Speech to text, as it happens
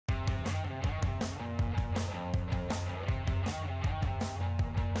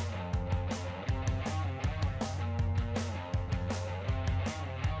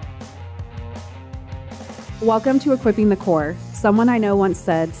Welcome to Equipping the Core. Someone I know once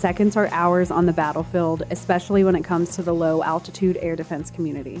said, seconds are hours on the battlefield, especially when it comes to the low-altitude air defense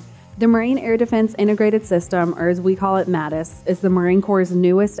community. The Marine Air Defense Integrated System, or as we call it, MADIS, is the Marine Corps'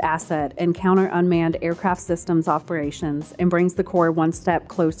 newest asset in counter-unmanned aircraft systems operations and brings the Corps one step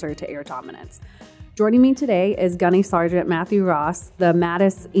closer to air dominance. Joining me today is GySgt Mattheau Ross, the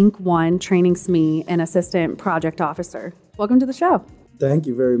MADIS Inc. 1 training SME and Assistant Project Officer. Welcome to the show. Thank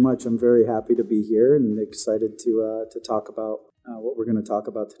you very much. I'm very happy to be here and excited to talk about what we're going to talk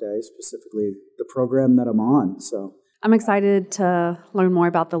about today, specifically the program that I'm on. So I'm excited to learn more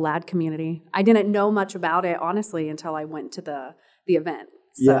about the LAD community. I didn't know much about it, honestly, until I went to the event.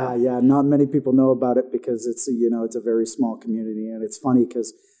 So. Yeah. Not many people know about it because it's a very small community, and it's funny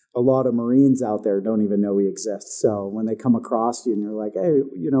because a lot of Marines out there don't even know we exist. So when they come across you and you're like, hey,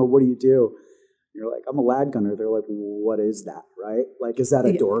 what do you do? You're like, I'm a LAD gunner. They're like, what is that, right? Like, is that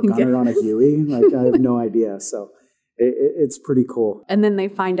a door gunner on a Huey? Like, I have no idea. So it's pretty cool. And then they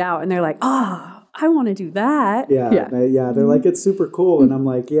find out and they're like, I want to do that. Yeah. They're like, it's super cool. And I'm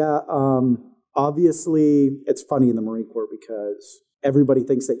like, obviously it's funny in the Marine Corps because everybody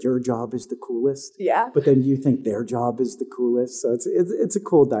thinks that your job is the coolest. Yeah. But then you think their job is the coolest. So it's a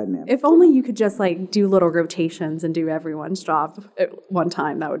cool dynamic. If only you could just do little rotations and do everyone's job at one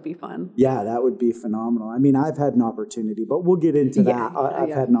time, that would be fun. Yeah, that would be phenomenal. I mean, I've had an opportunity, but we'll get into that.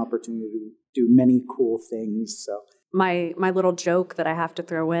 I've had an opportunity to do many cool things. So my little joke that I have to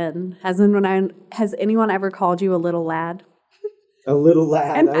throw in, has anyone ever called you a little lad? A little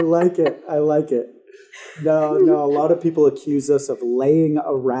lad. I like it. No, a lot of people accuse us of laying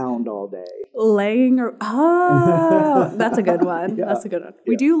around all day. That's a good one. Yeah. That's a good one.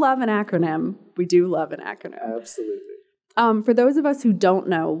 We do love an acronym. Absolutely. For those of us who don't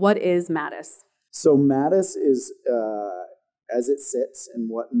know, what is MADIS? So MADIS is, as it sits, and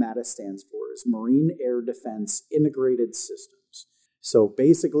what MADIS stands for is Marine Air Defense Integrated Systems. So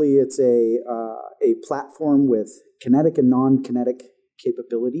basically it's a platform with kinetic and non-kinetic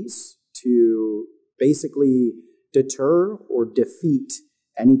capabilities to basically deter or defeat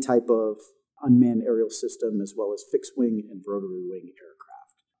any type of unmanned aerial system, as well as fixed-wing and rotary-wing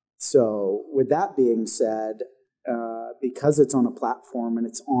aircraft. So with that being said, because it's on a platform and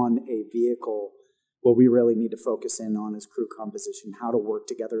it's on a vehicle, what we really need to focus in on is crew composition, how to work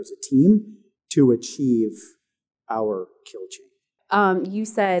together as a team to achieve our kill chain. You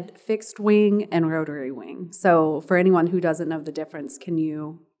said fixed wing and rotary wing. So for anyone who doesn't know the difference, can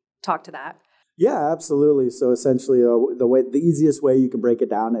you talk to that? Yeah, absolutely. So essentially, the easiest way you can break it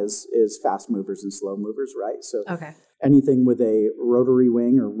down is fast movers and slow movers, right? So anything with a rotary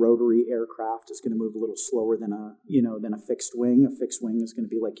wing or rotary aircraft is going to move a little slower than a fixed wing. A fixed wing is going to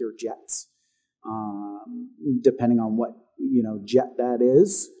be like your jets, depending on what jet that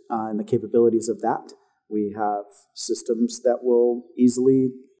is and the capabilities of that. We have systems that will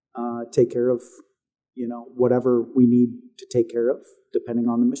easily take care of whatever we need to take care of, depending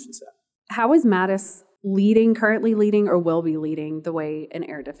on the mission set. How is MADIS currently leading, or will be leading the way in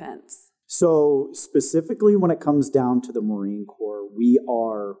air defense? So specifically when it comes down to the Marine Corps, we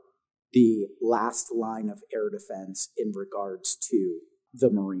are the last line of air defense in regards to the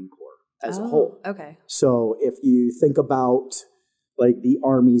Marine Corps as a whole. Okay. So if you think about the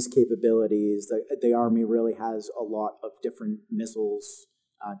Army's capabilities, the Army really has a lot of different missiles,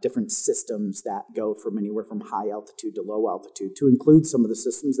 different systems that go from anywhere from high altitude to low altitude, to include some of the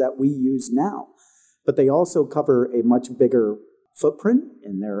systems that we use now. But they also cover a much bigger footprint,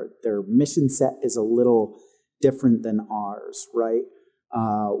 and their mission set is a little different than ours, right?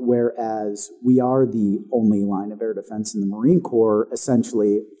 Whereas we are the only line of air defense in the Marine Corps,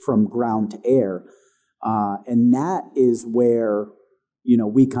 essentially from ground to air. And that is where,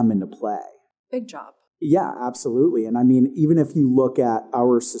 we come into play. Big job. Yeah, absolutely. And I mean, even if you look at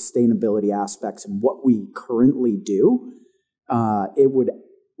our sustainability aspects and what we currently do, it would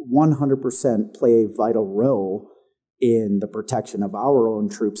 100% play a vital role in the protection of our own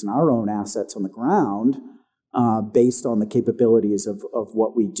troops and our own assets on the ground, based on the capabilities of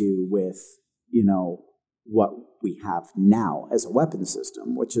what we do with, what we have now as a weapon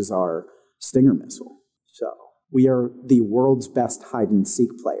system, which is our Stinger missile. So we are the world's best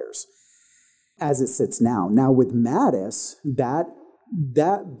hide-and-seek players as it sits now. Now with MADIS, that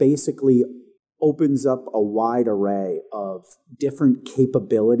basically opens up a wide array of different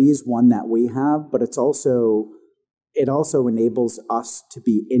capabilities, one that we have, but it also enables us to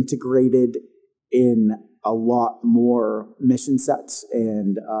be integrated in a lot more mission sets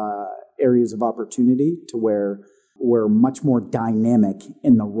and areas of opportunity, to where we're much more dynamic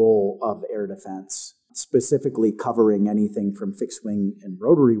in the role of air defense, specifically covering anything from fixed wing and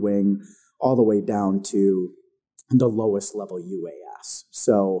rotary wing all the way down to the lowest level UAS.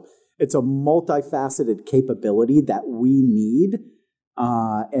 So it's a multifaceted capability that we need,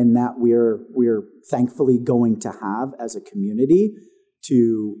 and that we're thankfully going to have as a community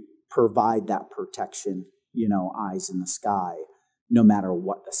to provide that protection, eyes in the sky, no matter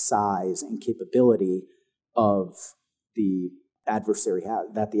what the size and capability of the adversary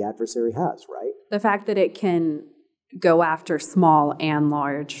has, right? The fact that it can go after small and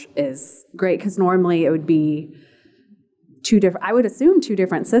large is great, because normally it would be two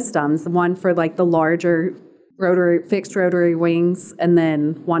different systems, one for like the larger fixed rotary wings and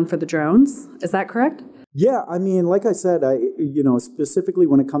then one for the drones. Is that correct? Yeah, I mean, like I said, specifically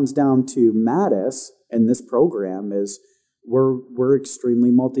when it comes down to MADIS and this program is we're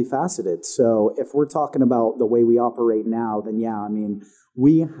extremely multifaceted. So if we're talking about the way we operate now, then yeah, I mean,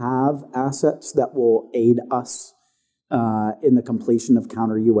 we have assets that will aid us in the completion of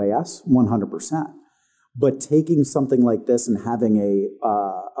counter UAS, 100%. But taking something like this and having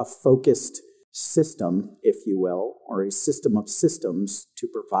a focused system, if you will, or a system of systems to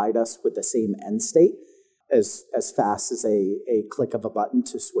provide us with the same end state as fast as a click of a button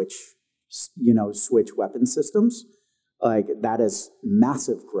to switch weapon systems, like that is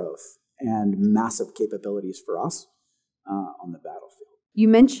massive growth and massive capabilities for us on the battlefield. You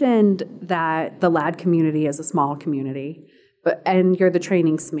mentioned that the LAD community is a small community, and you're the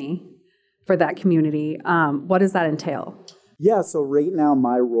training SME for that community. What does that entail? Yeah, so right now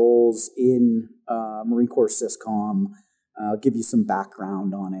my role's in Marine Corps SysCom. I'll give you some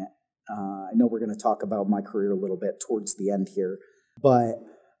background on it. I know we're going to talk about my career a little bit towards the end here, but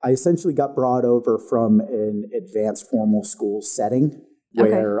I essentially got brought over from an advanced formal school setting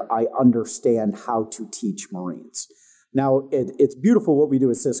where I understand how to teach Marines. Now, it's beautiful what we do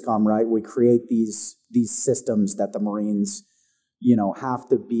at SysCom, right? We create these systems that the Marines, have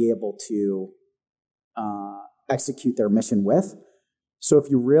to be able to execute their mission with. So if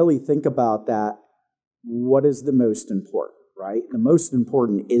you really think about that, what is the most important, right? The most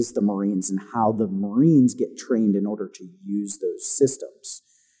important is the Marines and how the Marines get trained in order to use those systems,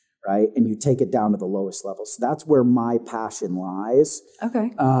 right? And you take it down to the lowest level. So that's where my passion lies.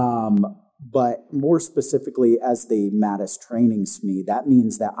 Okay. But more specifically, as the MADIS training SME, that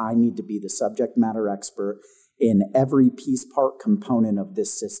means that I need to be the subject matter expert in every piece part component of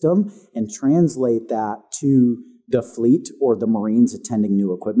this system and translate that to the fleet or the Marines attending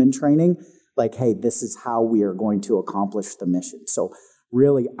new equipment training. Like, hey, this is how we are going to accomplish the mission. So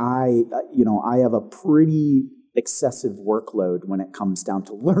really, I have a pretty excessive workload when it comes down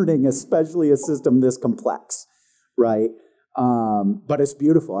to learning, especially a system this complex, right? But it's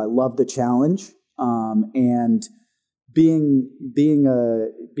beautiful. I love the challenge, and being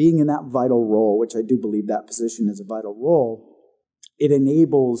in that vital role, which I do believe that position is a vital role. It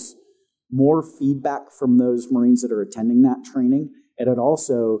enables more feedback from those Marines that are attending that training, and it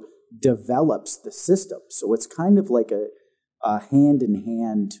also develops the system. So it's kind of like a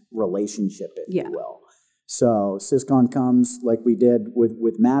hand-in-hand relationship, if you will. So SysCon comes like we did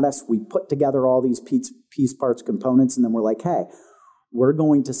with MADIS. We put together all these piece parts components, and then we're like, hey, we're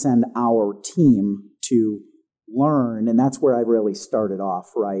going to send our team to learn. And that's where I really started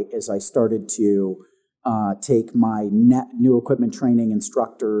off, right, is I started to take my new equipment training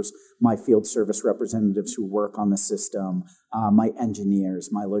instructors, my field service representatives who work on the system, my engineers,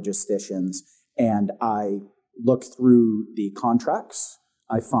 my logisticians, and I look through the contracts.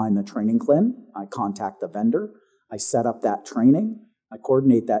 I find the training CLIN, I contact the vendor, I set up that training, I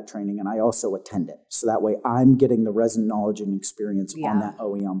coordinate that training, and I also attend it. So that way I'm getting the resident knowledge and experience on that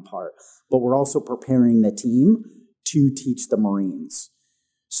OEM part. But we're also preparing the team to teach the Marines.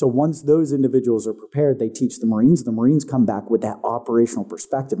 So once those individuals are prepared, they teach the Marines come back with that operational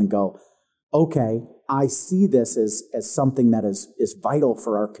perspective and go, okay, I see this as something that is vital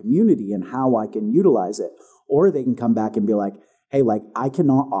for our community and how I can utilize it. Or they can come back and be like, hey, like I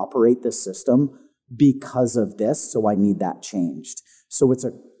cannot operate this system because of this, so I need that changed. So it's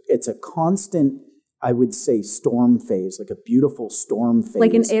a constant, I would say, storm phase, like a beautiful storm phase.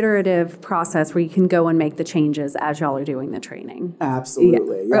 Like an iterative process where you can go and make the changes as y'all are doing the training.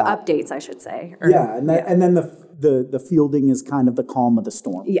 Absolutely. Yeah. Or updates, I should say. And then the fielding is kind of the calm of the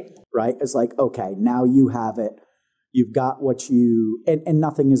storm. Yeah. Right? It's like, okay, now you have it. You've got what you, and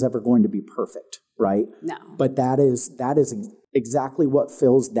nothing is ever going to be perfect, right? No. But that is exactly what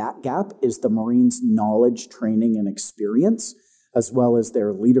fills that gap is the Marines' knowledge, training, and experience, as well as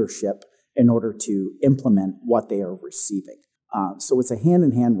their leadership in order to implement what they are receiving. So it's a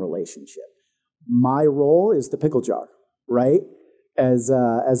hand-in-hand relationship. My role is the pickle jar, right? As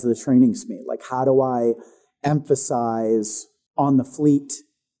the training SME, like how do I emphasize on the fleet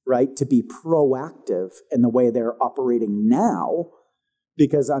right, to be proactive in the way they're operating now.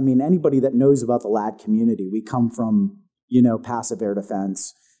 Because, I mean, anybody that knows about the LAD community, we come from, passive air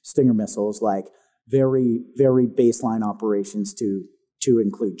defense, Stinger missiles, like very, very baseline operations to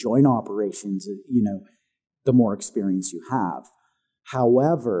include joint operations, the more experience you have.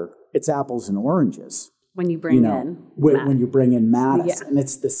 However, it's apples and oranges. When you bring when you bring in MADIS, and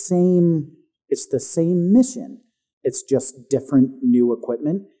it's the same mission. It's just different new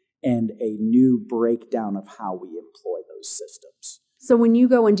equipment and a new breakdown of how we employ those systems. So when you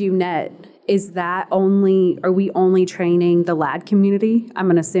go and do NET, are we only training the LAD community, I'm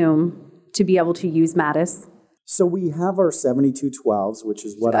going to assume, to be able to use MADIS? So we have our 7212s, which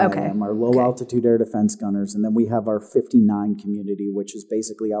is what I am, our low-altitude air defense gunners, and then we have our 59 community, which is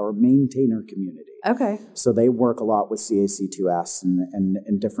basically our maintainer community. Okay. So they work a lot with CAC2S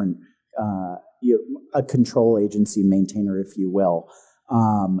and different, a control agency maintainer, if you will.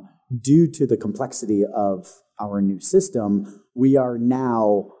 Due to the complexity of our new system, we are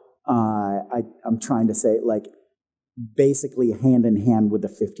now, I'm trying to say, like, basically hand in hand with the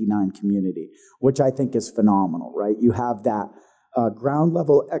 59 community, which I think is phenomenal, right? You have that ground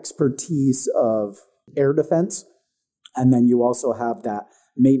level expertise of air defense, and then you also have that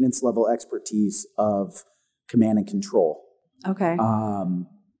maintenance level expertise of command and control. Okay.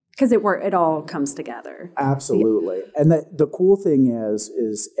 Because it all comes together. Absolutely. Yeah. And the cool thing is,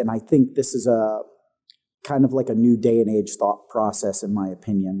 and I think this is a kind of like a new day and age thought process, in my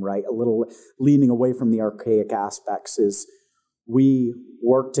opinion, right? A little leaning away from the archaic aspects is we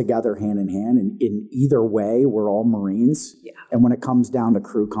work together hand in hand, and in either way, we're all Marines. Yeah. And when it comes down to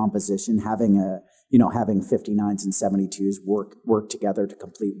crew composition, having 59s and 72s work together to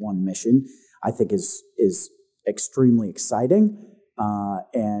complete one mission, I think is extremely exciting,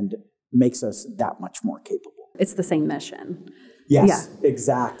 and makes us that much more capable. It's the same mission. Yes, yeah.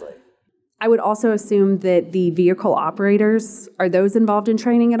 Exactly. I would also assume that the vehicle operators, are those involved in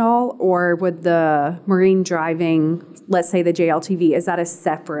training at all? Or would the Marine driving, let's say the JLTV, is that a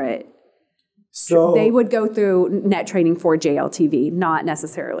separate? So they would go through net training for JLTV, not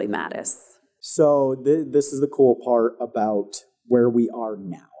necessarily MADIS. So this is the cool part about where we are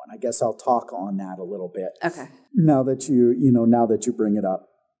now. And I guess I'll talk on that a little bit. Okay. Now that you bring it up.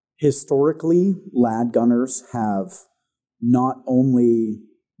 Historically, LAD gunners have not only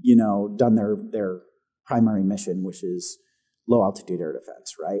done their primary mission, which is low-altitude air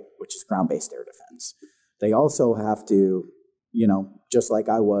defense, right? Which is ground-based air defense. They also have to, just like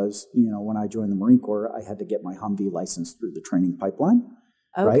I was, when I joined the Marine Corps, I had to get my Humvee license through the training pipeline,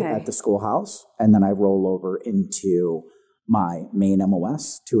 right, at the schoolhouse. And then I roll over into my main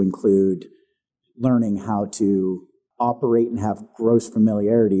MOS to include learning how to operate and have gross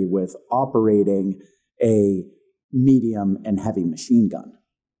familiarity with operating a medium and heavy machine gun.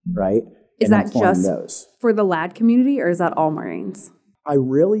 Right? Is that just for the LAD community, or is that all Marines? I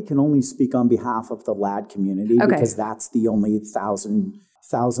really can only speak on behalf of the LAD community, because that's the only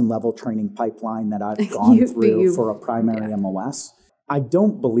 1,000 level training pipeline that I've gone through for a primary MOS. I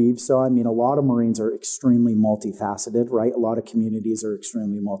don't believe so. I mean, a lot of Marines are extremely multifaceted, right? A lot of communities are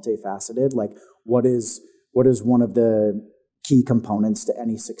extremely multifaceted. Like, what is one of the key components to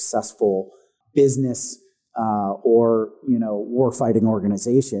any successful business or warfighting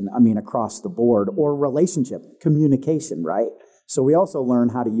organization, I mean, across the board, or relationship, communication, right? So we also learn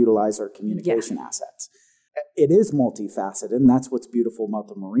how to utilize our communication assets. It is multifaceted, and that's what's beautiful about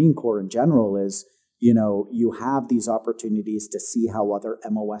the Marine Corps in general is, you have these opportunities to see how other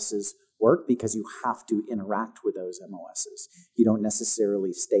MOSs work, because you have to interact with those MOSs. You don't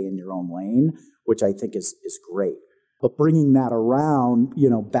necessarily stay in your own lane, which I think is great. But bringing that around,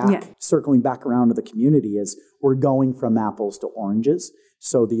 circling back around to the community, is we're going from apples to oranges.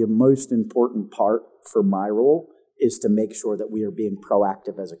 So the most important part for my role is to make sure that we are being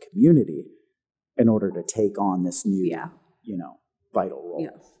proactive as a community in order to take on this new, vital role.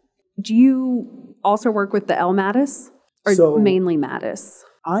 Yeah. Do you also work with the L-MADIS or mainly MADIS?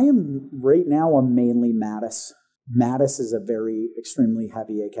 I am right now. I'm mainly MADIS. MADIS is a very extremely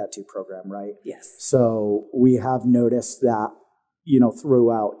heavy ACAT-2 program, right? Yes. So we have noticed that,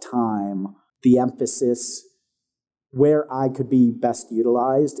 throughout time, the emphasis where I could be best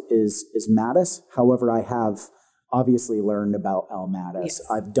utilized is MADIS. However, I have obviously learned about L-MADIS. Yes.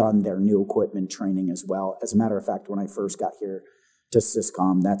 I've done their new equipment training as well. As a matter of fact, when I first got here to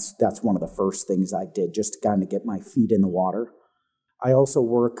Syscom, that's one of the first things I did, just to kind of get my feet in the water. I also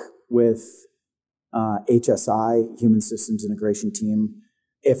work with HSI, Human Systems Integration Team,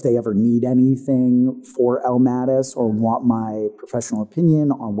 if they ever need anything for L-MADIS or want my professional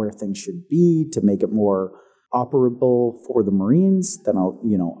opinion on where things should be to make it more operable for the Marines, then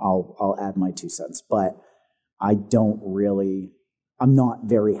I'll add my 2 cents. But I'm not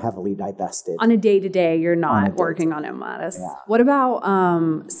very heavily divested. On a day-to-day, you're not working on L-MADIS. Yeah. What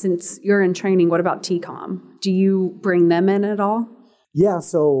about, since you're in training, what about TCOM? Do you bring them in at all? Yeah,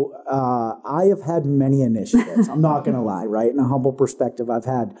 so I have had many initiatives. I'm not going to lie, right? In a humble perspective, I've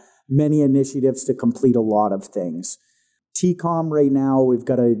had many initiatives to complete a lot of things. TCOM right now, we've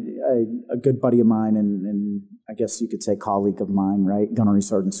got a good buddy of mine and I guess you could say colleague of mine, right? Gunnery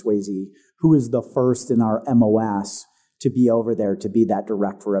Sergeant Swayze, who is the first in our MOS to be over there to be that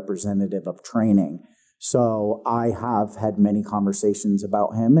direct representative of training. So I have had many conversations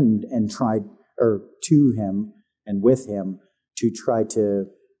about him and tried, or to him and with him, to try to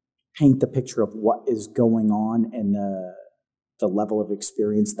paint the picture of what is going on and the level of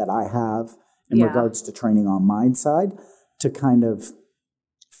experience that I have in regards to training on my side, to kind of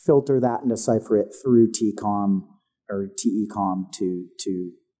filter that and decipher it through TCOM or TECOM to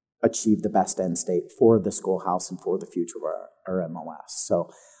achieve the best end state for the schoolhouse and for the future of our MOS. So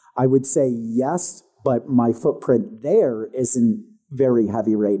I would say yes, but my footprint there isn't very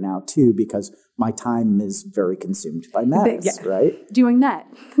heavy right now too, because my time is very consumed by NETs, right? Doing net.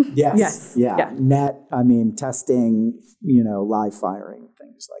 Yes. Yes. Yeah. Net, testing, live firing,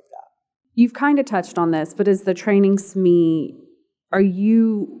 things like that. You've kind of touched on this, but as the training SME, are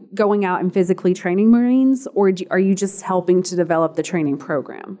you going out and physically training Marines, or are you just helping to develop the training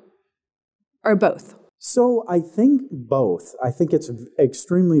program? Or both? So I think both. I think it's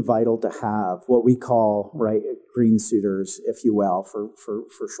extremely vital to have what we call, right, green suiters, if you will, for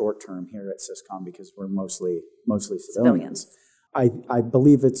short term here at SysCom, because we're mostly civilians. I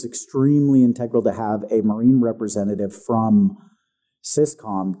believe it's extremely integral to have a Marine representative from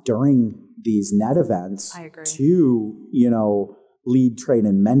SysCom during these net events. I agree. To, lead, train,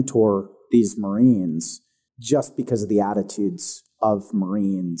 and mentor these Marines, just because of the attitudes of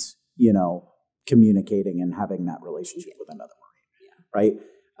Marines, communicating and having that relationship with another Marine, right?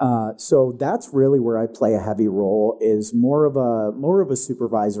 So that's really where I play a heavy role, is more of a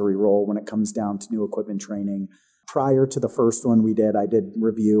supervisory role when it comes down to new equipment training. Prior to the first one we did, I did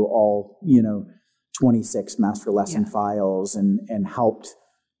review all, 26 master lesson files and helped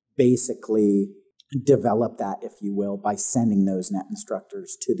basically develop that, if you will, by sending those net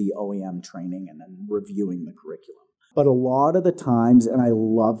instructors to the OEM training and then reviewing the curriculum. But a lot of the times, and I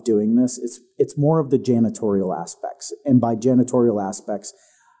love doing this, it's more of the janitorial aspects. And by janitorial aspects,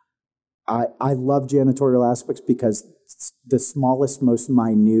 I love janitorial aspects because the smallest, most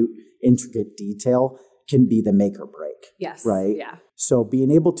minute, intricate detail can be the make or break. Yes. Right? Yeah. So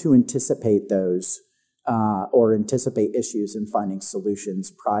being able to anticipate those or anticipate issues and finding solutions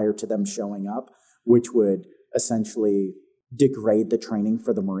prior to them showing up, which would essentially degrade the training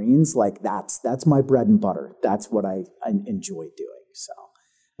for the Marines, like that's my bread and butter. That's what I enjoy doing. So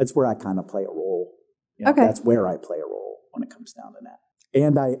that's where I kind of play a role. Okay. That's where I play a role when it comes down to that.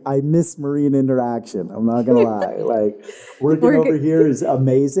 And I miss Marine interaction. I'm not going to lie. Like working over here is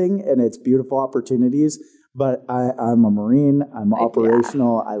amazing and it's beautiful opportunities, but I'm a Marine. I'm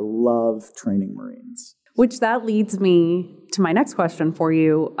operational. I love training Marines. Which that leads me to my next question for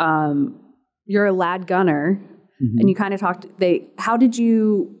you. You're a lad gunner. Mm-hmm. And you kind of talked, how did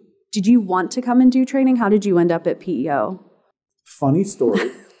you want to come and do training? How did you end up at PEO? Funny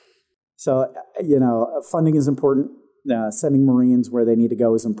story. So, funding is important. Sending Marines where they need to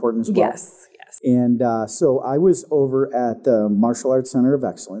go is important as well. Yes. And so I was over at the Martial Arts Center of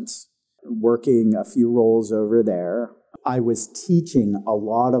Excellence, working a few roles over there. I was teaching a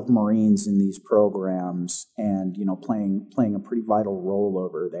lot of Marines in these programs and, playing a pretty vital role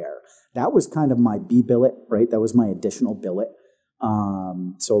over there. That was kind of my B billet, right? That was my additional billet.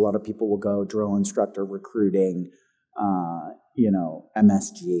 So a lot of people will go drill instructor, recruiting,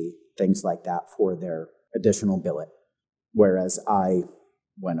 MSG, things like that for their additional billet. Whereas I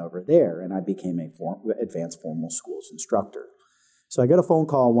went over there and I became a advanced formal schools instructor. So I got a phone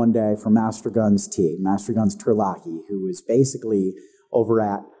call one day from Master Guns Terlaki, who is basically over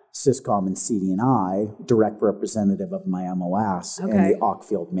at SysCom and CD&I, direct representative of my MOS and the AUC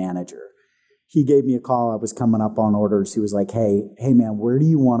field manager. He gave me a call. I was coming up on orders. He was like, hey man, where do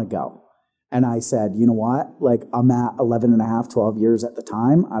you want to go? And I said, you know what? Like I'm at 11 and a half, 12 years at the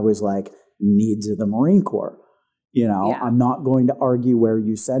time. I was like, needs of the Marine Corps. I'm not going to argue where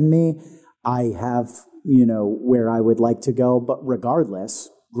you send me. I have, where I would like to go, but regardless,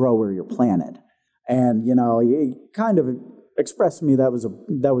 grow where you're planted. And, he kind of expressed to me that was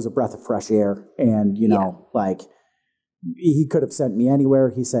a breath of fresh air. And, like he could have sent me anywhere.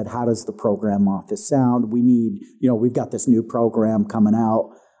 He said, how does the program office sound? We need, we've got this new program coming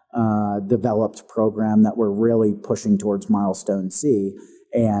out. developed program that we're really pushing towards Milestone C.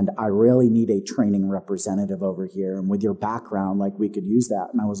 And I really need a training representative over here. And with your background, like, we could use that.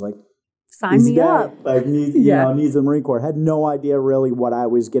 And I was like, sign me up. Like, needs the Marine Corps. Had no idea really what I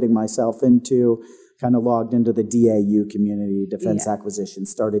was getting myself into. Kind of logged into the DAU community, Defense Acquisition,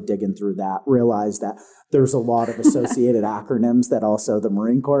 started digging through that, realized that there's a lot of associated acronyms that also the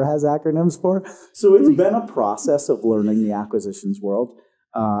Marine Corps has acronyms for. So it's been a process of learning the acquisitions world.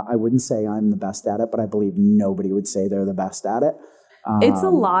 I wouldn't say I'm the best at it, but I believe nobody would say they're the best at it. It's a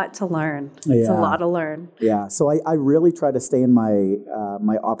lot to learn. It's a lot to learn. Yeah. So I really try to stay in my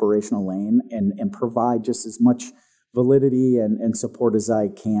my operational lane and provide just as much validity and support as I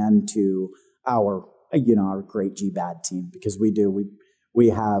can to our great GBAD team, because we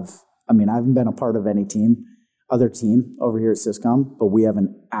have, I mean, I haven't been a part of any other team over here at Syscom, but we have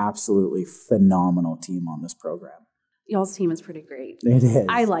an absolutely phenomenal team on this program. Y'all's team is pretty great. It is.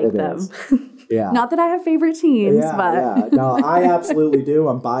 I like them. Yeah. Not that I have favorite teams, but. Yeah. No, I absolutely do.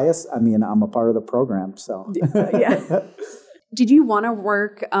 I'm biased. I mean, I'm a part of the program, so. Yeah. Did you want to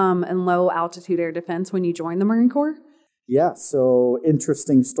work in low altitude air defense when you joined the Marine Corps? Yeah. So,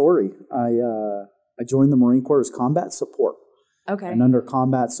 interesting story. I joined the Marine Corps as combat support. Okay. And under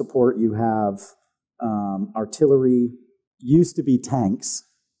combat support, you have artillery, used to be tanks.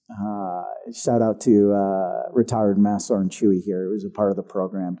 Shout out to retired Master Sergeant Chewy here. It was a part of the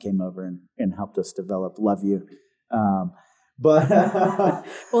program, came over and helped us develop. Love you. But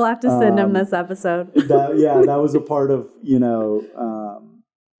we'll have to send him this episode. That was a part of,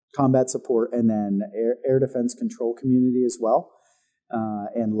 combat support, and then air defense control community as well,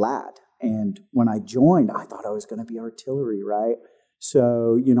 and LAD. And when I joined, I thought I was going to be artillery, right?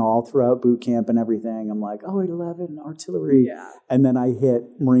 So, all throughout boot camp and everything, I'm like, 811 artillery. Yeah. And then I hit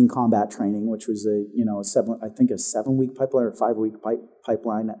Marine combat training, which was a 7-week pipeline or 5-week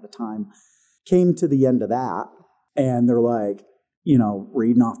pipeline at the time. Came to the end of that, and they're like,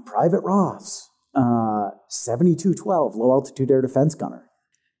 reading off Private Ross, 7212, low altitude air defense gunner.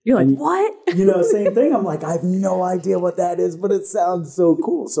 You're like, what? Same thing. I'm like, I have no idea what that is, but it sounds so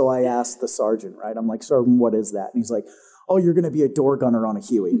cool. So I asked the sergeant, right? I'm like, Sergeant, what is that? And he's like, oh, you're going to be a door gunner on a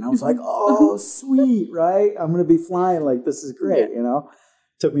Huey. And I was like, oh, sweet, right? I'm going to be flying. Like, this is great,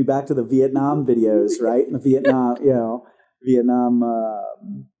 Took me back to the Vietnam videos, right? And the Vietnam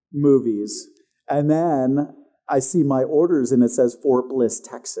movies. And then I see my orders and it says Fort Bliss,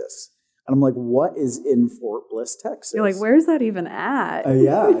 Texas. And I'm like, what is in Fort Bliss, Texas? You're like, where's that even at?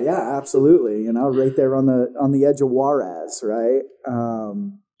 Yeah, absolutely. Right there on the edge of Juarez, right?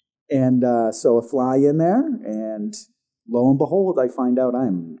 So I fly in there, and lo and behold, I find out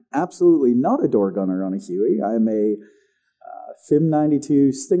I'm absolutely not a door gunner on a Huey. I'm a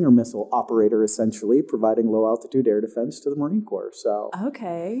FIM-92 Stinger missile operator, essentially, providing low-altitude air defense to the Marine Corps. So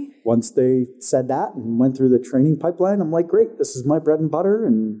okay. Once they said that and went through the training pipeline, I'm like, great, this is my bread and butter,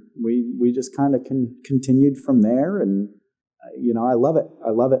 and we just kind of continued from there, and I love it.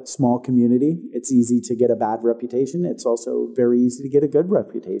 I love it. Small community. It's easy to get a bad reputation. It's also very easy to get a good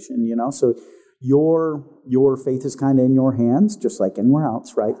reputation, So your faith is kind of in your hands, just like anywhere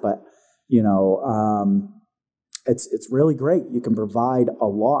else, right? But, it's really great. You can provide a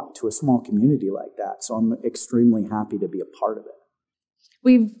lot to a small community like that. So I'm extremely happy to be a part of it.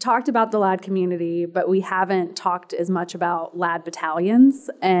 We've talked about the LAD community, but we haven't talked as much about LAD battalions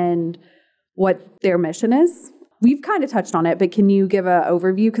and what their mission is. We've kind of touched on it, but can you give an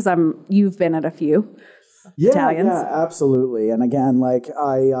overview? Because you've been at a few battalions. Yeah, absolutely. And again,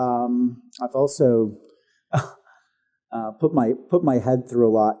 I've also put my head through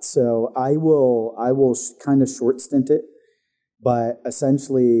a lot. So I will kind of short stint it, but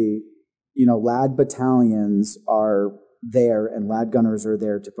essentially, LAD battalions are there, and LAD gunners are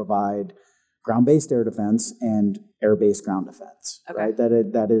there to provide ground-based air defense and air-based ground defense. Okay. Right?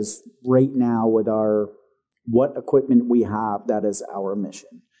 That is right now with what equipment we have. That is our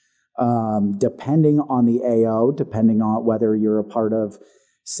mission. Depending on the AO, depending on whether you're a part of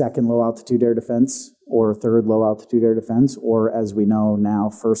 2nd Low Altitude Air Defense or 3rd Low Altitude Air Defense, or as we know now,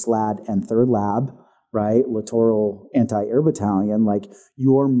 1st LAD and 3rd LAB, right? Littoral Anti-Air Battalion, like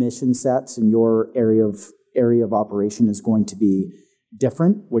your mission sets and your area of operation is going to be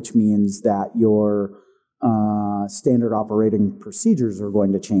different, which means that your standard operating procedures are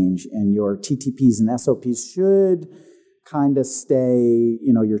going to change, and your TTPs and SOPs should kind of stay,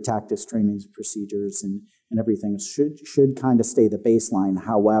 your tactics training procedures and everything should kind of stay the baseline.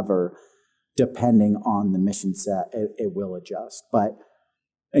 However, depending on the mission set, it will adjust. But,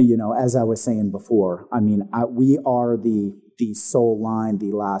 as I was saying before, we are the sole line,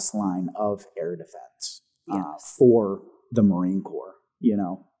 the last line of air defense for the Marine Corps,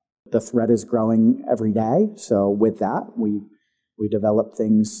 The threat is growing every day. So with that, we develop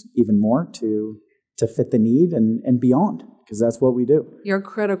things even more to fit the need and beyond, because that's what we do. You're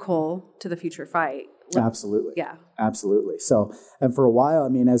critical to the future fight. Absolutely. Yeah. Absolutely. So, and for a while, I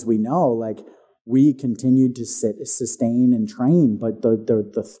mean, as we know, like, we continued to sustain and train, but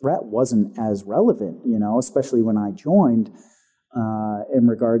the threat wasn't as relevant, especially when I joined, in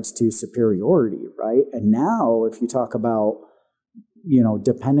regards to superiority, right? And now, if you talk about,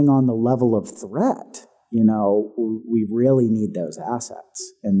 depending on the level of threat, we really need those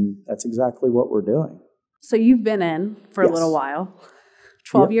assets. And that's exactly what we're doing. So you've been in for a little while.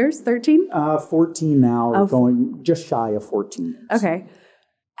 12 years, 13? 14 now, going just shy of 14 years. Okay.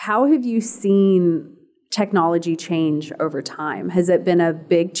 How have you seen technology change over time? Has it been a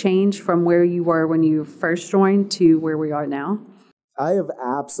big change from where you were when you first joined to where we are now? I have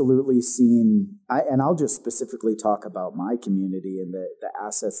absolutely seen, and I'll just specifically talk about my community and the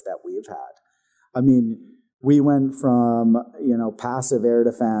assets that we've had. I mean, we went from, passive air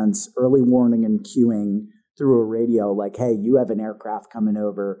defense, early warning and queuing through a radio, like, hey, you have an aircraft coming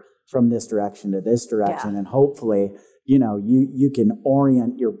over from this direction to this direction. Yeah. And hopefully, you can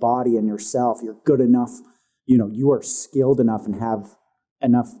orient your body and yourself. You're good enough, you are skilled enough and have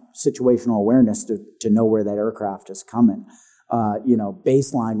enough situational awareness to know where that aircraft is coming.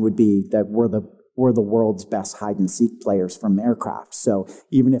 Baseline would be that we're the world's best hide and seek players from aircraft. So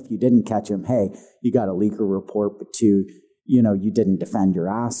even if you didn't catch them, hey, you got a leaker report, but two, you didn't defend your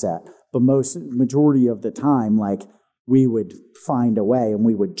asset. But majority of the time, like, we would find a way and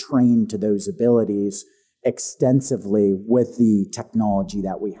we would train to those abilities extensively with the technology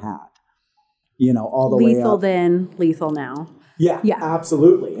that we had. All the way up. Lethal then, lethal now. Yeah,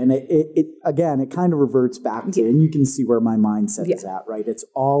 absolutely. And it again, it kind of reverts back to, and you can see where my mindset is at, right? It's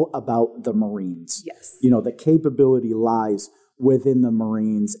all about the Marines. Yes. The capability lies within the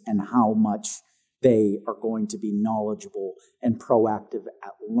Marines and how much they are going to be knowledgeable and proactive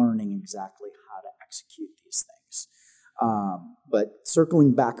at learning exactly how to execute these things. But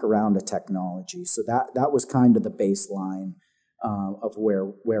circling back around to technology, so that was kind of the baseline of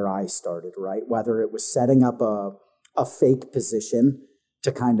where I started, right? Whether it was setting up a fake position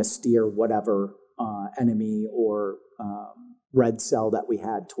to kind of steer whatever enemy or red cell that we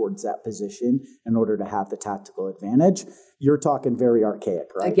had towards that position in order to have the tactical advantage. You're talking very archaic,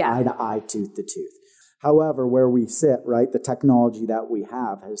 right? Yeah. Eye to eye, tooth to tooth. However, where we sit, right, the technology that we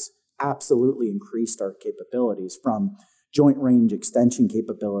have has absolutely increased our capabilities, from joint range extension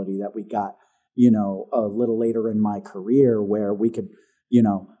capability that we got, a little later in my career, where we could,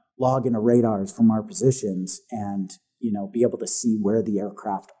 log into radars from our positions and, be able to see where the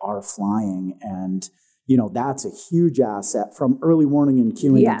aircraft are flying. And, that's a huge asset, from early warning and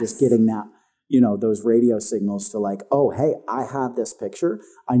queuing, and just getting that, those radio signals to, like, oh, hey, I have this picture.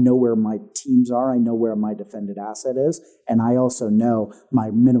 I know where my teams are. I know where my defended asset is. And I also know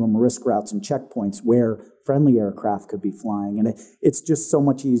my minimum risk routes and checkpoints where friendly aircraft could be flying. And it's just so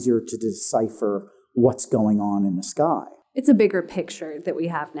much easier to decipher what's going on in the sky. It's a bigger picture that we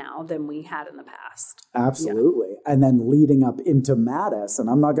have now than we had in the past. Absolutely. Yeah. And then leading up into MADIS, and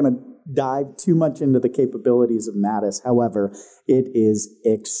I'm not going to dive too much into the capabilities of MADIS. However, it is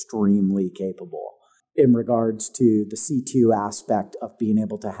extremely capable in regards to the C2 aspect of being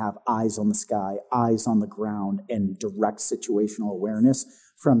able to have eyes on the sky, eyes on the ground, and direct situational awareness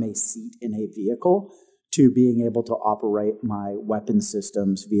from a seat in a vehicle, to being able to operate my weapon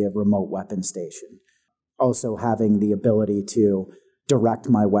systems via remote weapon station. Also having the ability to direct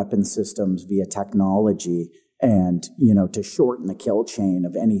my weapon systems via technology and, to shorten the kill chain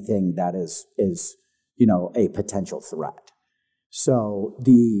of anything that is a potential threat. So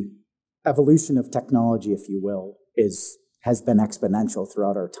the evolution of technology, if you will, has been exponential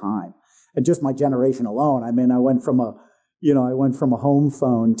throughout our time. And just my generation alone, I mean, I went from a home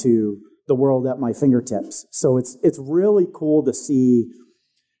phone to the world at my fingertips. So it's really cool to see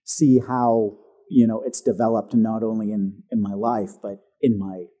how, it's developed not only in my life, but in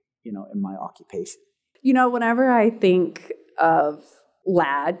my occupation. Whenever I think of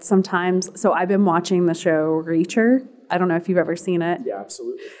LAD sometimes, so I've been watching the show Reacher. I don't know if you've ever seen it. Yeah,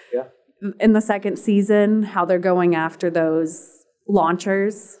 absolutely. Yeah. In the second season, how they're going after those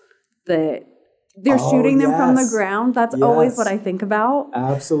launchers that they're shooting them from the ground. That's always what I think about.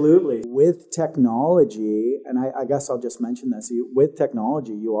 Absolutely. With technology, and I guess I'll just mention this, with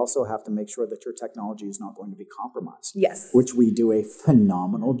technology, you also have to make sure that your technology is not going to be compromised. Yes. Which we do a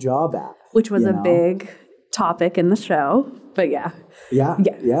phenomenal job at. Which was a big topic in the show, but yeah,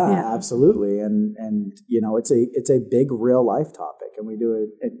 absolutely. And it's a big real life topic, and we do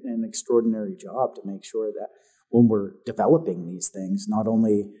an extraordinary job to make sure that when we're developing these things, not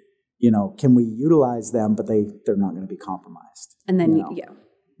only can we utilize them, but they're not going to be compromised. And then,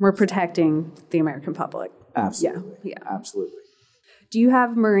 we're protecting the American public. Absolutely. Yeah. Absolutely. Do you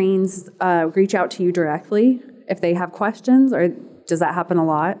have Marines reach out to you directly if they have questions, or does that happen a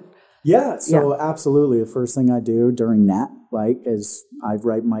lot? Yeah. So absolutely. The first thing I do during NAT, is I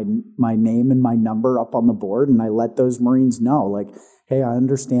write my name and my number up on the board, and I let those Marines know, hey, I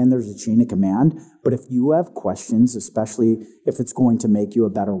understand there's a chain of command, but if you have questions, especially if it's going to make you a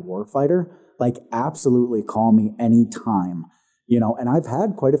better warfighter, absolutely call me anytime, and I've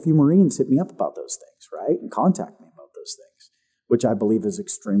had quite a few Marines hit me up about those things, right? And contact me about those things, which I believe is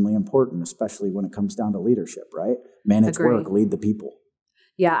extremely important, especially when it comes down to leadership, right? Manage work, lead the people.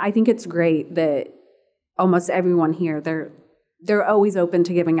 Yeah, I think it's great that almost everyone here, they're always open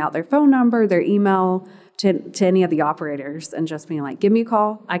to giving out their phone number, their email to any of the operators, and just being like, give me a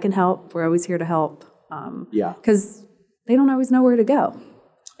call. I can help. We're always here to help. Because they don't always know where to go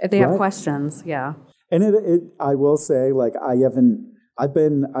if they have questions. Yeah. And I will say, I've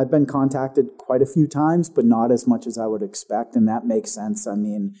been contacted quite a few times, but not as much as I would expect. And that makes sense. I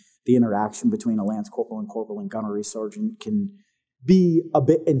mean, the interaction between a lance corporal and gunnery sergeant can be a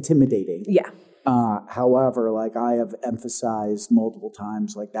bit intimidating. Yeah. However, I have emphasized multiple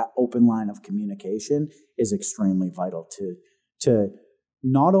times, that open line of communication is extremely vital to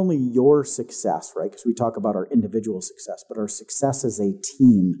not only your success, right? Because we talk about our individual success, but our success as a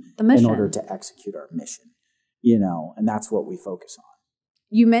team in order to execute our mission, and that's what we focus on.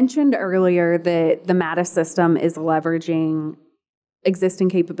 You mentioned earlier that the MADIS system is leveraging existing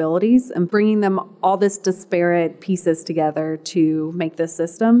capabilities and bringing them all this disparate pieces together to make this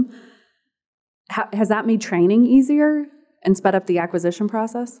system. Has that made training easier and sped up the acquisition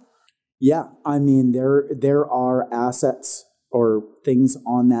process? Yeah. I mean, there are assets or things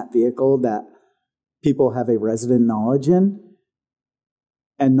on that vehicle that people have a resident knowledge in.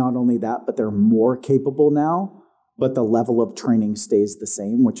 And not only that, but they're more capable now, but the level of training stays the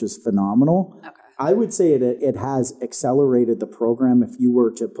same, which is phenomenal. Okay. I would say it has accelerated the program. If you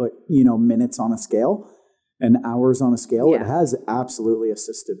were to put, minutes on a scale and hours on a scale, it has absolutely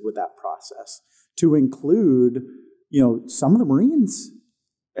assisted with that process. To include, some of the Marines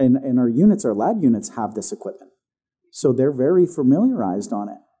and our units, our LAD units, have this equipment. So they're very familiarized on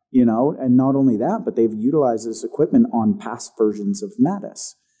it, and not only that, but they've utilized this equipment on past versions of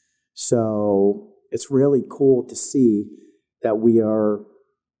MADIS. So it's really cool to see that we are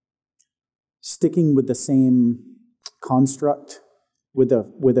sticking with the same construct with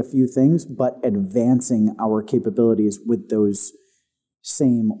a few things, but advancing our capabilities with those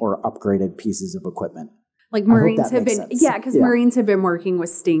same or upgraded pieces of equipment. Marines have been, because Marines have been working with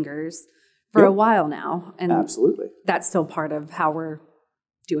Stingers for a while now. And absolutely. That's still part of how we're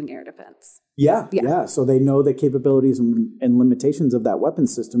doing air defense. Yeah. So they know the capabilities and limitations of that weapon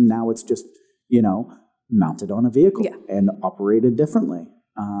system. Now it's just, mounted on a vehicle and operated differently.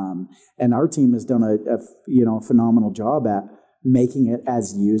 And our team has done a phenomenal job at making it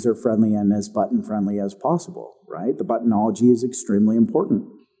as user-friendly and as button-friendly as possible, right? The buttonology is extremely important.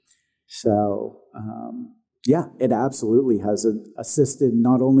 So, it absolutely has assisted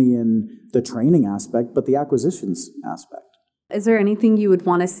not only in the training aspect, but the acquisitions aspect. Is there anything you would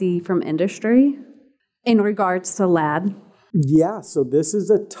want to see from industry in regards to LAD? Yeah, so this is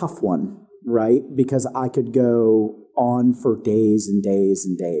a tough one, right? Because I could go on for days and days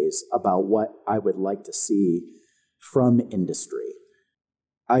and days about what I would like to see from industry.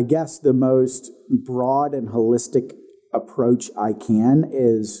 I guess the most broad and holistic approach I can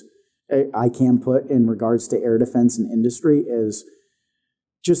put in regards to air defense and industry is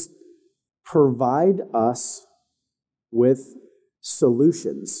just provide us with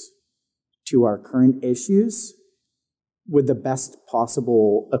solutions to our current issues with the best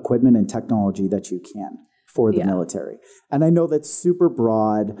possible equipment and technology that you can for the military. And I know that's super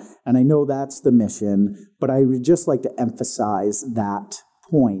broad, and I know that's the mission, but I would just like to emphasize that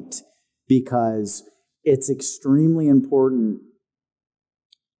point because it's extremely important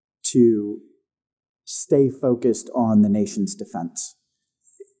to stay focused on the nation's defense,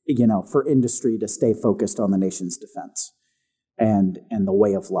 for industry to stay focused on the nation's defense and the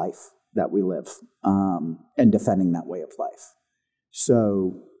way of life that we live, and defending that way of life.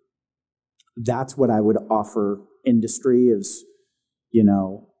 So that's what I would offer industry is,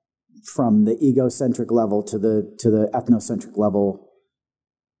 from the egocentric level to the ethnocentric level,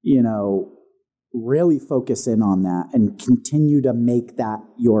 really focus in on that and continue to make that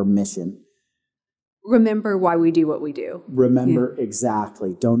your mission. Remember why we do what we do. Remember,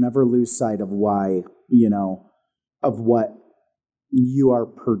 exactly. Don't ever lose sight of why, of what you are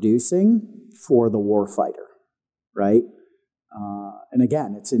producing for the warfighter, right? And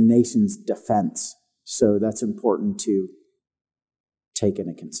again, it's a nation's defense. So that's important to take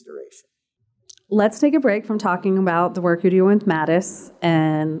into consideration. Let's take a break from talking about the work you're doing with MADIS,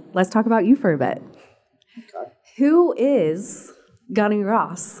 and let's talk about you for a bit. Okay. Who is GySgt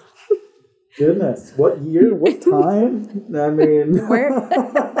Ross? Goodness, what year, what time? I mean, Where?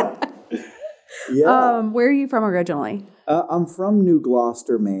 yeah. Where are you from originally? I'm from New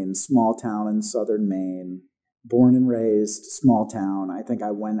Gloucester, Maine, small town in southern Maine. Born and raised, small town. I think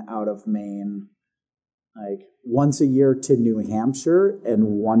I went out of Maine like once a year to New Hampshire and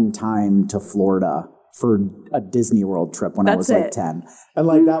one time to Florida for a Disney World trip when I was like 10. And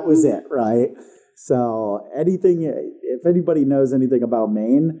like that was it, right? So if anybody knows anything about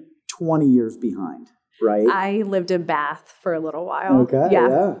Maine, 20 years behind, right? I lived in Bath for a little while. Okay.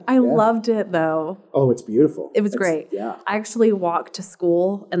 Yeah. I loved it though. Oh, it's beautiful. It was great. Yeah. I actually walked to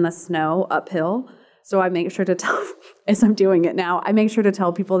school in the snow uphill. So I make sure to tell, as I'm doing it now, I make sure to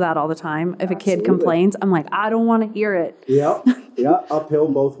tell people that all the time. If a kid complains, I'm like, I don't want to hear it. Yeah. Yeah. Uphill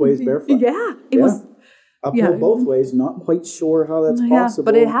both ways barefoot. Yeah. It was. Uphill both ways. Not quite sure how that's possible.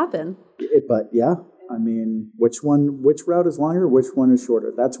 But it happened. But yeah. I mean, which route is longer? Which one is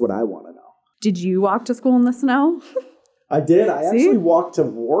shorter? That's what I want to know. Did you walk to school in the snow? I did. I actually walked to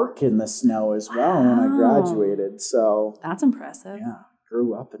work in the snow as well when I graduated. So that's impressive. Yeah.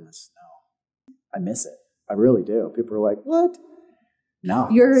 Grew up in the snow. I miss it. I really do. People are like, what? No.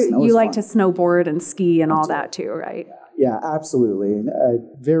 You like to snowboard and ski and all that too, right? Yeah, absolutely. A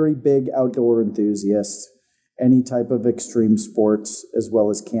very big outdoor enthusiast. Any type of extreme sports, as well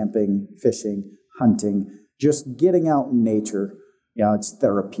as camping, fishing, hunting, just getting out in nature. Yeah, it's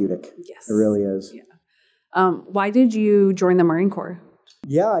therapeutic. Yes. It really is. Yeah. Why did you join the Marine Corps?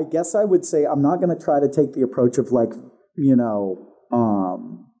 Yeah, I guess I would say I'm not going to try to take the approach of like,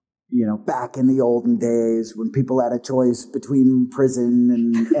 back in the olden days when people had a choice between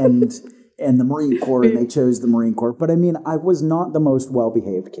prison and the Marine Corps, and they chose the Marine Corps. But I mean, I was not the most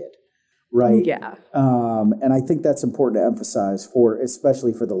well-behaved kid, right? Yeah. And I think that's important to emphasize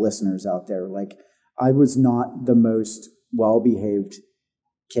especially for the listeners out there. Like, I was not the most well-behaved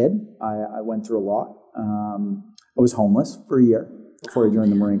kid. I went through a lot. I was homeless for a year before I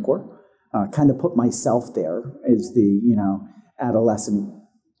joined the Marine Corps. Kind of put myself there as the, adolescent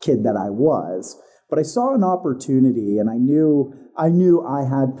kid that I was, but I saw an opportunity, and I knew I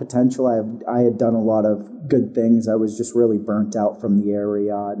had potential. I had done a lot of good things. I was just really burnt out from the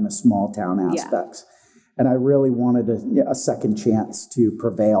area and the small town aspects, and I really wanted a second chance to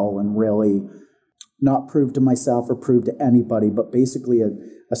prevail and really not prove to myself or prove to anybody, but basically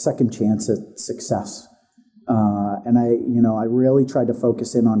a second chance at success. And I really tried to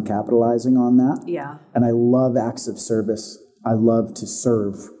focus in on capitalizing on that. Yeah. And I love acts of service. I love to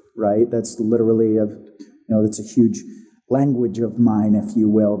serve, right? That's literally that's a huge language of mine, if you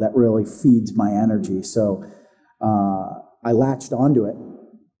will, that really feeds my energy. So I latched onto it.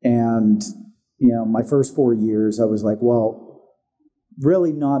 And, my first 4 years, I was like, well,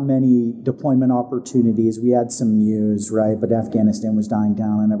 really not many deployment opportunities. We had some MUs, right? But Afghanistan was dying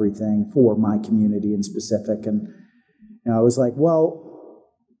down and everything for my community in specific. And I was like, well,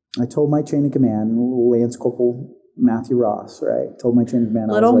 I told my chain of command, Lance Corporal Matthew Ross, right? Told my chain of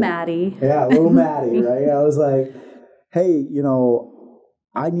command. Little Maddie. Yeah, little Maddie, right? I was like, hey,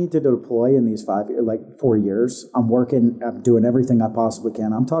 I need to deploy in these 4 years. I'm doing everything I possibly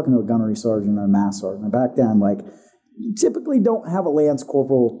can. I'm talking to a gunnery sergeant and a mass sergeant. And back then, you typically don't have a Lance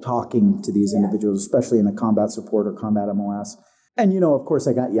Corporal talking to these individuals, especially in a combat support or combat MOS. And, of course,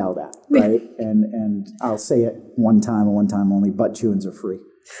 I got yelled at, right? and I'll say it one time and one time only, butt chewings are free,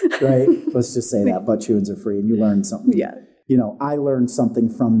 right? Let's just say that, butt chewings are free, and you learn something. Yeah. I learned something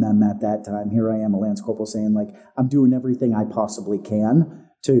from them at that time. Here I am, a Lance Corporal, saying, I'm doing everything I possibly can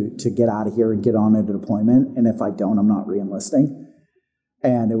to get out of here and get on into deployment, and if I don't, I'm not re-enlisting.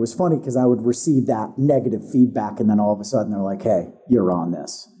 And it was funny because I would receive that negative feedback, and then all of a sudden they're like, hey, you're on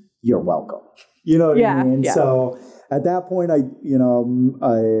this. You're welcome. You know what I mean? Yeah. So at that point, I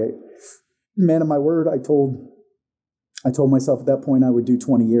man of my word, I told myself at that point I would do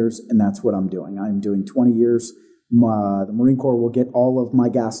 20 years, and that's what I'm doing. I'm doing 20 years. The Marine Corps will get all of my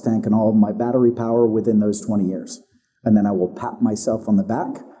gas tank and all of my battery power within those 20 years. And then I will pat myself on the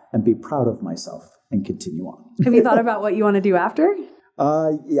back and be proud of myself and continue on. Have you thought about what you want to do after?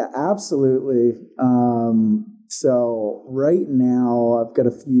 Yeah, absolutely. So right now I've got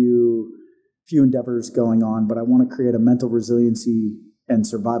a few endeavors going on, but I want to create a mental resiliency and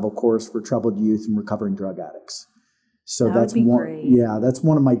survival course for troubled youth and recovering drug addicts. So that's one. Great. Yeah, that's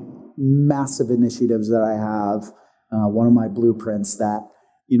one of my massive initiatives that I have. One of my blueprints that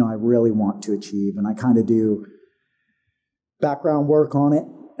I really want to achieve, and I kind of do background work on it.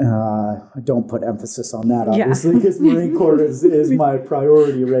 I don't put emphasis on that, obviously, because Marine Corps is my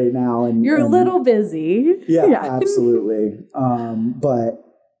priority right now. And you're a little busy. Yeah, absolutely. But,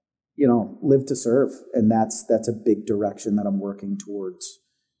 live to serve. And that's a big direction that I'm working towards,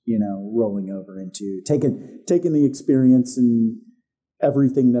 rolling over into taking the experience and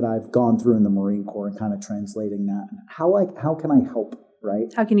everything that I've gone through in the Marine Corps and kind of translating that. How can I help?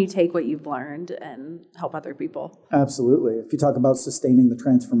 Right? How can you take what you've learned and help other people? Absolutely. If you talk about sustaining the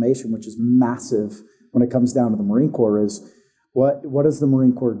transformation, which is massive when it comes down to the Marine Corps, is what does the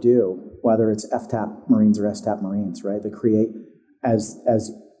Marine Corps do? Whether it's FTAP Marines or STAP Marines, right? They create, as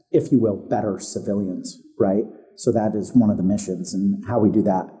if you will, better civilians, right? So that is one of the missions. And how we do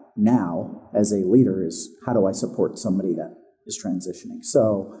that now as a leader is, how do I support somebody that is transitioning?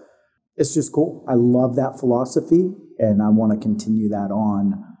 So it's just cool. I love that philosophy, and I want to continue that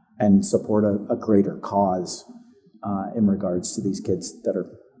on and support a greater cause in regards to these kids that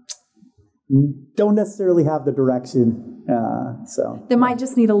don't necessarily have the direction. So they might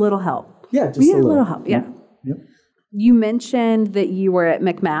just need a little help. Yeah, just a little help. Yeah. Yep. You mentioned that you were at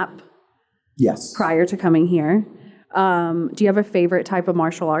McMap. Yes. Prior to coming here. Do you have a favorite type of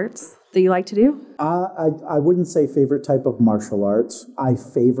martial arts that you like to do? I wouldn't say favorite type of martial arts. I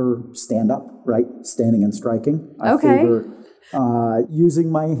favor stand-up, right? Standing and striking. I favor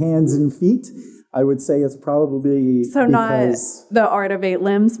using my hands and feet. I would say it's probably not the art of 8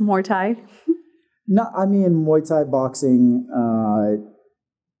 limbs, Muay Thai? No, I mean Muay Thai, boxing,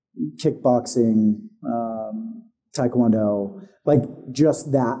 kickboxing, Taekwondo, like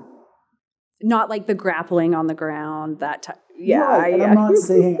just that. Not like the grappling on the ground, that type. Right. And I'm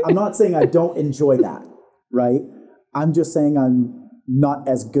not saying I don't enjoy that, right? I'm just saying I'm not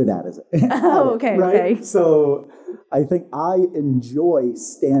as good at it. Okay, right? okay. So I think I enjoy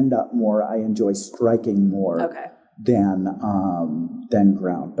stand-up more. I enjoy striking more than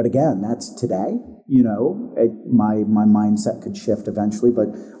ground. But again, that's today. My mindset could shift eventually.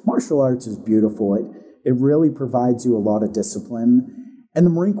 But martial arts is beautiful. It really provides you a lot of discipline. And the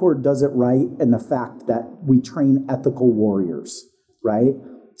Marine Corps does it right in the fact that we train ethical warriors, right?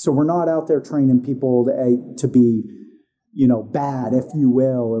 So we're not out there training people to be, bad, if you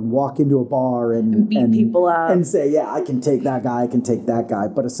will, and walk into a bar and beat people up and say, yeah, I can take that guy, I can take that guy.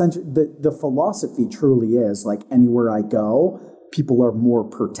 But essentially, the philosophy truly is like anywhere I go, people are more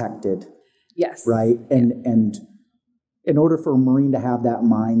protected. Yes. Right? And in order for a Marine to have that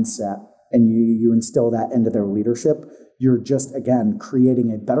mindset and you instill that into their leadership, you're just, again,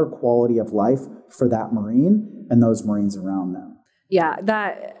 creating a better quality of life for that Marine and those Marines around them. Yeah,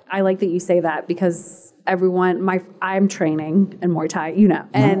 I like that you say that because I'm training in Muay Thai,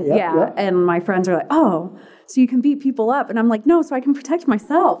 and and my friends are like, oh, so you can beat people up. And I'm like, no, so I can protect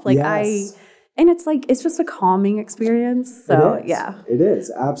myself. Like and it's like, it's just a calming experience. So it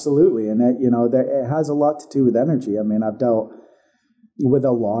is, absolutely. And it has a lot to do with energy. I mean, I've dealt with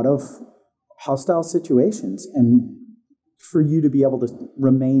a lot of hostile situations, and for you to be able to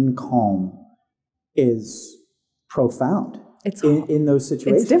remain calm is profound. It's in those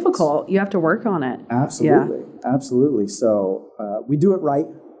situations. It's difficult. You have to work on it. Absolutely, absolutely. So we do it right.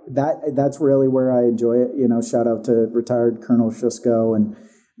 That's really where I enjoy it. Shout out to retired Colonel Shusko and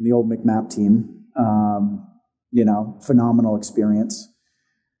the old McMap team. Phenomenal experience.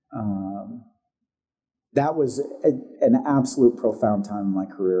 That was an absolute profound time in my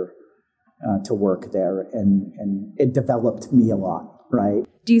career. To work there, and it developed me a lot, right?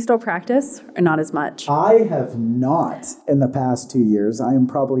 Do you still practice or not as much? I have not in the past 2 years. I am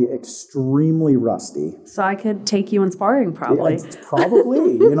probably extremely rusty. So I could take you in sparring, probably. Yeah,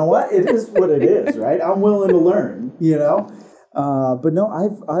 probably. You know what? It is what it is, right? I'm willing to learn, But no,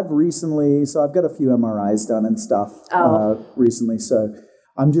 I've recently, so I've got a few MRIs done and stuff recently, so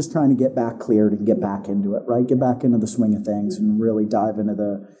I'm just trying to get back cleared and get back into it, right? Get back into the swing of things and really dive into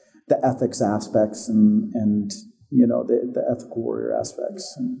the ethics aspects and the ethical warrior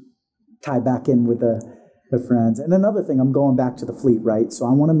aspects, and tie back in with the friends. And another thing, I'm going back to the fleet, right? So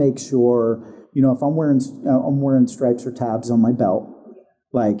I want to make sure, if I'm wearing stripes or tabs on my belt,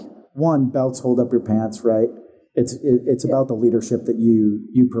 like one, belts hold up your pants, right? It's about the leadership that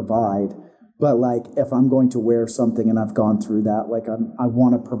you provide. But like, if I'm going to wear something and I've gone through that, like I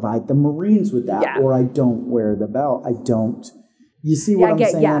want to provide the Marines with that, or I don't wear the belt. I don't. You see what I'm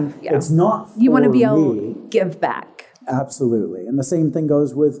saying? Yeah. It's not for you want to be able me. to give back. Absolutely. And the same thing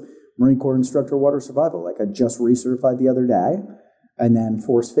goes with Marine Corps Instructor Water Survival. Like, I just recertified the other day, and then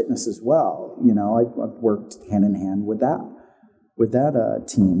Force Fitness as well. I've worked hand in hand with that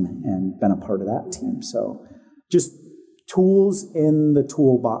team and been a part of that team. So just tools in the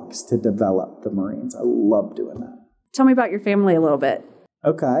toolbox to develop the Marines. I love doing that. Tell me about your family a little bit.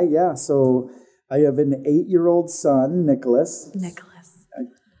 Okay, yeah. So I have an 8-year-old son, Nicholas. I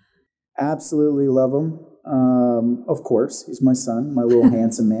absolutely love him. Of course, he's my son, my little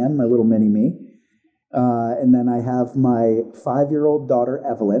handsome man, my little mini-me. And then I have my 5-year-old daughter,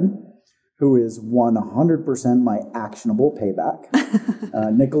 Evelyn, who is 100% my actionable payback.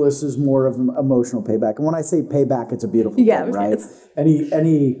 Nicholas is more of an emotional payback. And when I say payback, it's a beautiful thing, right?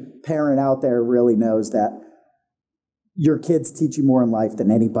 Any parent out there really knows that your kids teach you more in life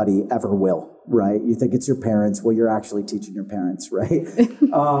than anybody ever will, right? You think it's your parents. Well, you're actually teaching your parents, right?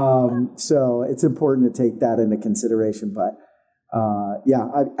 So it's important to take that into consideration. But yeah,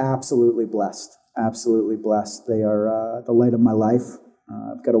 I'm absolutely blessed. Absolutely blessed. They are the light of my life.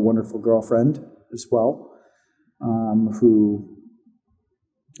 I've got a wonderful girlfriend as well, who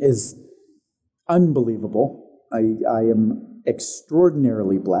is unbelievable. I am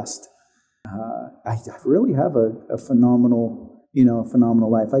extraordinarily blessed. I really have a phenomenal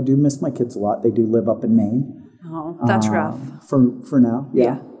life. I do miss my kids a lot. They do live up in Maine. Oh, that's rough. For now,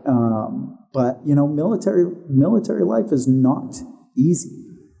 yeah. But military life is not easy,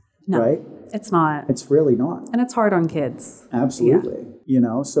 right? It's not. It's really not. And it's hard on kids. Absolutely.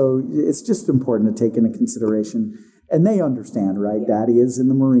 Yeah. So it's just important to take into consideration. And they understand, right? Yeah. Daddy is in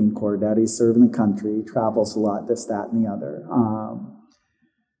the Marine Corps. Daddy's serving the country, travels a lot, this, that, and the other.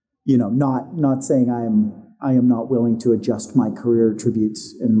 Not saying I am not willing to adjust my career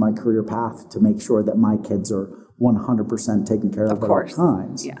attributes and my career path to make sure that my kids are 100% taken care of at all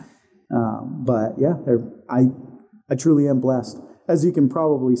times. Yeah. But yeah, I truly am blessed. As you can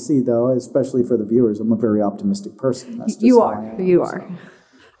probably see, though, especially for the viewers, I'm a very optimistic person. That's just you are.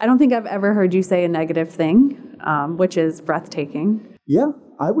 I don't think I've ever heard you say a negative thing, which is breathtaking. Yeah,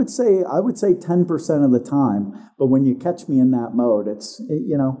 I would say 10% of the time. But when you catch me in that mode, it's,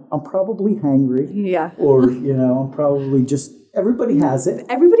 I'm probably hangry. Yeah. Or, I'm probably just, everybody has it.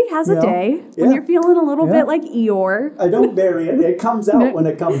 Everybody has a day when you're feeling a little bit like Eeyore. I don't bury it. It comes out when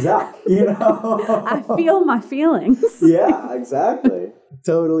it comes out, I feel my feelings. Yeah, exactly.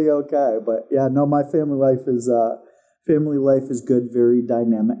 Totally okay. But yeah, no, my family life is good, very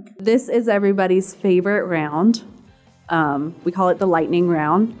dynamic. This is everybody's favorite round. We call it the lightning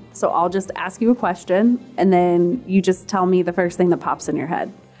round. So I'll just ask you a question, and then you just tell me the first thing that pops in your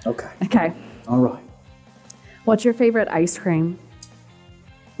head. Okay. All right. What's your favorite ice cream?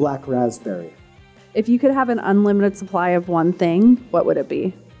 Black raspberry. If you could have an unlimited supply of one thing, what would it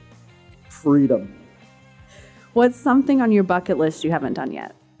be? Freedom. What's something on your bucket list you haven't done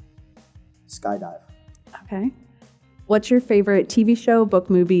yet? Skydive. Okay. What's your favorite TV show, book,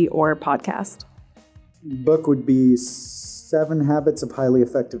 movie, or podcast? Book would be 7 Habits of Highly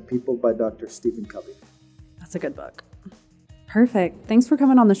Effective People by Dr. Stephen Covey. That's a good book. Perfect. Thanks for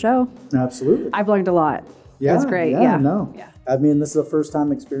coming on the show. Absolutely. I've learned a lot. Yeah, That's great. Yeah. I mean, this is a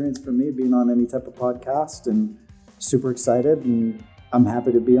first-time experience for me being on any type of podcast, and super excited, and I'm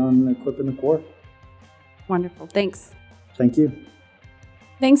happy to be on Equipping the Core. Wonderful. Thanks. Thank you.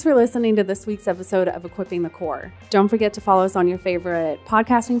 Thanks for listening to this week's episode of Equipping the Core. Don't forget to follow us on your favorite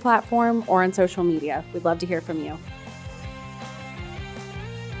podcasting platform or on social media. We'd love to hear from you.